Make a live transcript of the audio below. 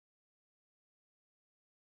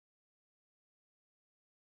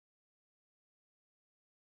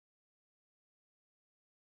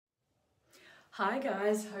Hi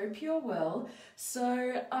guys, hope you're well.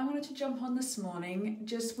 So I wanted to jump on this morning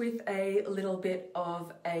just with a little bit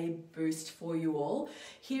of a boost for you all.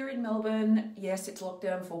 Here in Melbourne, yes, it's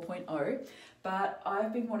lockdown 4.0, but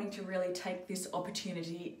I've been wanting to really take this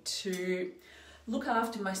opportunity to look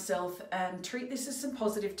after myself and treat this as some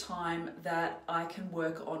positive time that I can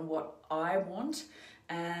work on what I want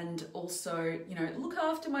and also, look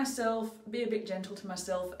after myself, be a bit gentle to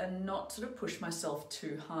myself and not sort of push myself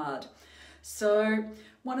too hard. So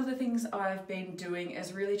one of the things I've been doing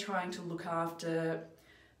is really trying to look after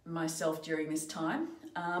myself during this time.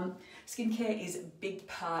 Skincare is a big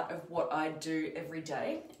part of what I do every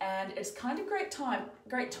day, and it's kind of great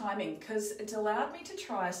timing because it's allowed me to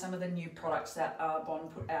try some of the new products that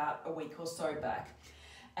Arbonne put out a week or so back.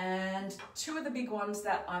 And two of the big ones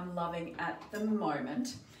that I'm loving at the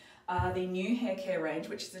moment are the new hair care range,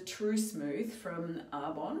 which is a True Smooth from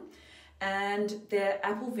Arbonne, and their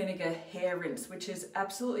apple vinegar hair rinse, which is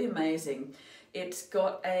absolutely amazing. It's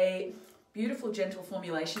got a beautiful gentle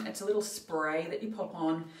formulation. It's a little spray that you pop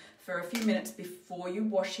on for a few minutes before you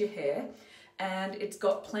wash your hair, and it's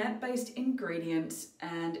got plant-based ingredients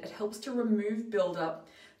and it helps to remove buildup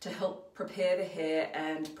to help prepare the hair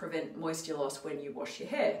and prevent moisture loss when you wash your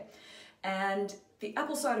hair. And the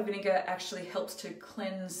apple cider vinegar actually helps to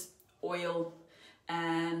cleanse, oil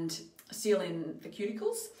and seal in the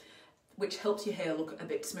cuticles, which helps your hair look a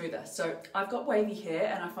bit smoother. So I've got wavy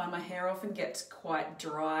hair and I find my hair often gets quite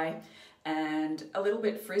dry and a little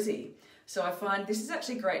bit frizzy. So I find this is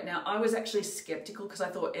actually great. Now, I was actually skeptical because I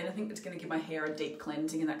thought anything that's going to give my hair a deep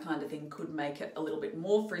cleansing and that kind of thing could make it a little bit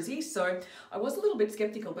more frizzy. So I was a little bit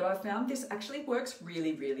skeptical, but I found this actually works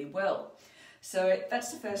really, really well. So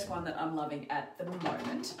that's the first one that I'm loving at the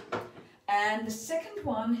moment. And the second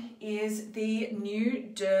one is the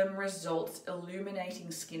new Derm Results Illuminating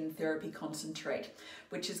Skin Therapy Concentrate,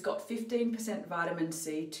 which has got 15% vitamin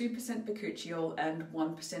C, 2% bakuchiol and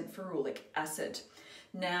 1% ferulic acid.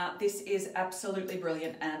 Now, this is absolutely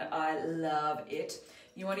brilliant and I love it.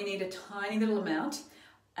 You only need a tiny little amount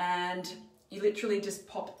and you literally just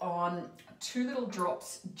pop on 2 little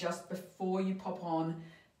drops just before you pop on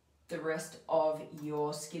the rest of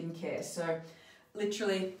your skincare. So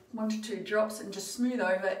literally 1 to 2 drops and just smooth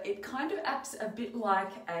over. It kind of acts a bit like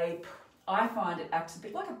I find it acts a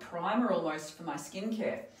bit like a primer almost for my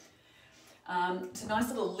skincare. It's a nice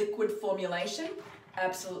little liquid formulation,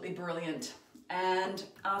 absolutely brilliant. And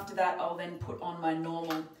after that, I'll then put on my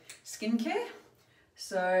normal skincare.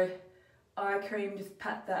 So eye cream, just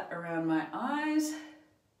pat that around my eyes.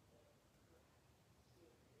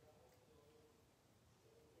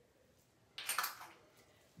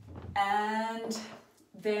 And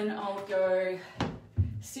then I'll go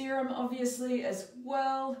serum obviously as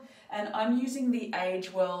well. And I'm using the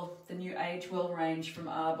Age Well, the new Age Well range from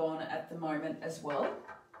Arbonne at the moment as well.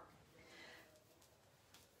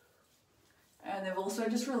 And they've also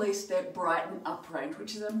just released their Brighten Up range,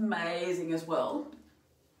 which is amazing as well.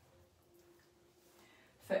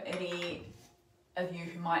 For any of you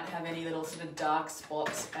who might have any little sort of dark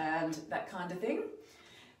spots and that kind of thing.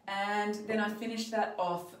 And then I finish that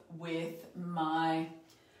off with my,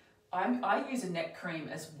 I use a neck cream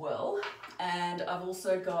as well. And I've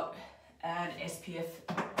also got an SPF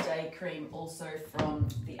day cream also from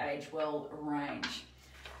the Age Well range.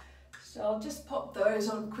 So I'll just pop those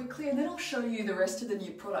on quickly and then I'll show you the rest of the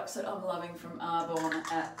new products that I'm loving from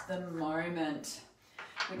Arbonne at the moment,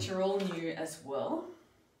 which are all new as well.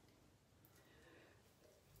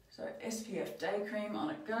 So SPF day cream, on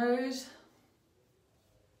it goes.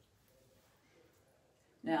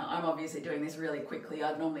 Now, I'm obviously doing this really quickly.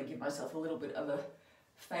 I'd normally give myself a little bit of a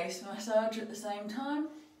face massage at the same time.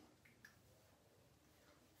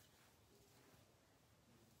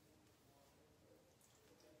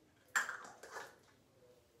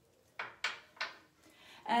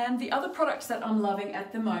 And the other products that I'm loving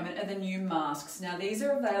at the moment are the new masks. Now, these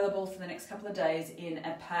are available for the next couple of days in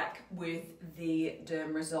a pack with the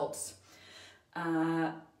Derm Results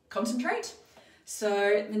concentrate.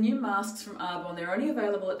 So the new masks from Arbonne, they're only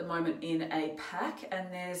available at the moment in a pack,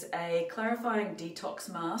 and there's a clarifying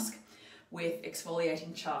detox mask with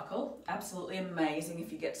exfoliating charcoal, absolutely amazing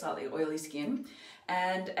if you get slightly oily skin,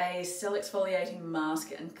 and a cell exfoliating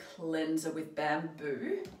mask and cleanser with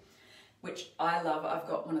bamboo, which I love. I've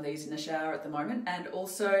got one of these in the shower at the moment, and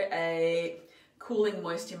also a cooling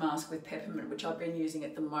moisture mask with peppermint, which I've been using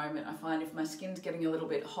at the moment. I find if my skin's getting a little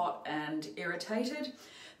bit hot and irritated,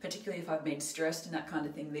 particularly if I've been stressed and that kind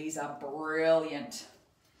of thing, these are brilliant.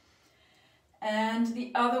 And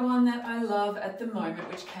the other one that I love at the moment,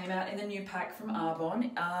 which came out in the new pack from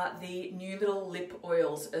Arbonne, are the new little lip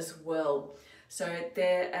oils as well. So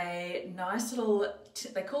they're a nice little,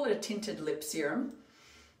 they call it a tinted lip serum.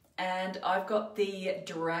 And I've got the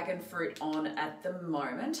dragon fruit on at the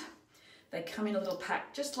moment. They come in a little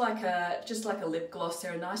pack, just like a lip gloss.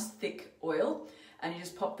 They're a nice thick oil, and you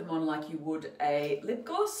just pop them on like you would a lip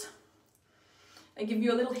gloss. They give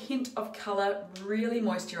you a little hint of colour, really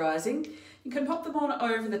moisturising. You can pop them on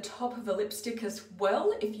over the top of a lipstick as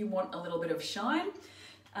well if you want a little bit of shine.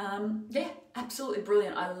 Yeah, absolutely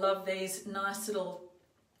brilliant. I love these. Nice little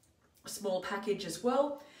small package as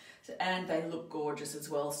well. And they look gorgeous as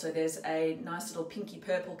well. So there's a nice little pinky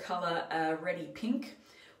purple colour, Ready Pink,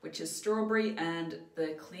 which is strawberry, and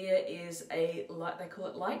the clear is a light, they call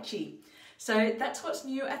it lychee. So that's what's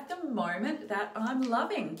new at the moment that I'm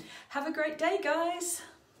loving. Have a great day, guys.